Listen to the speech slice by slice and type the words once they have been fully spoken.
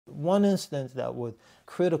one instance that was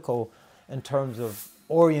critical in terms of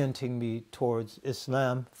orienting me towards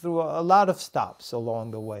Islam through a lot of stops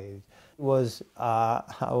along the way. Was I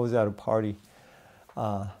was at a party,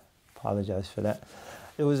 apologize for that.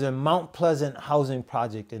 It was in Mount Pleasant housing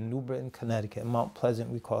project in New Britain, Connecticut. Mount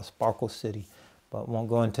Pleasant we call Sparkle City, but won't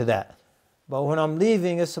go into that. But when I'm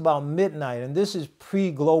leaving, it's about midnight, and this is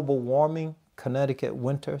pre-global warming, Connecticut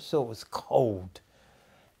winter, so it was cold.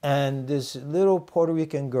 And this little Puerto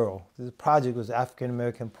Rican girl, the project was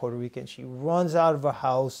African-American Puerto Rican, she runs out of her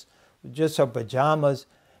house with just her pajamas,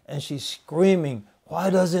 and she's screaming, "Why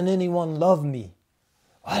doesn't anyone love me?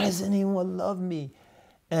 Why doesn't anyone love me?"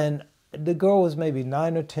 And the girl was maybe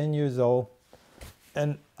 9 or 10 years old.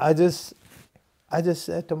 And I just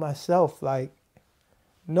said to myself, like,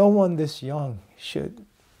 no one this young should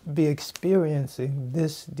be experiencing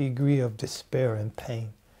this degree of despair and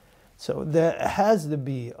pain. So there has to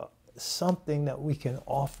be something that we can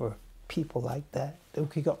offer people like that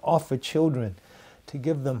we can offer children to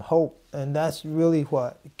give them hope. And that's really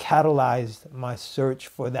what catalyzed my search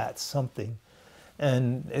for that something.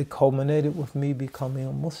 And it culminated with me becoming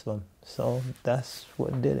a Muslim. So that's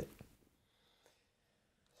what did it.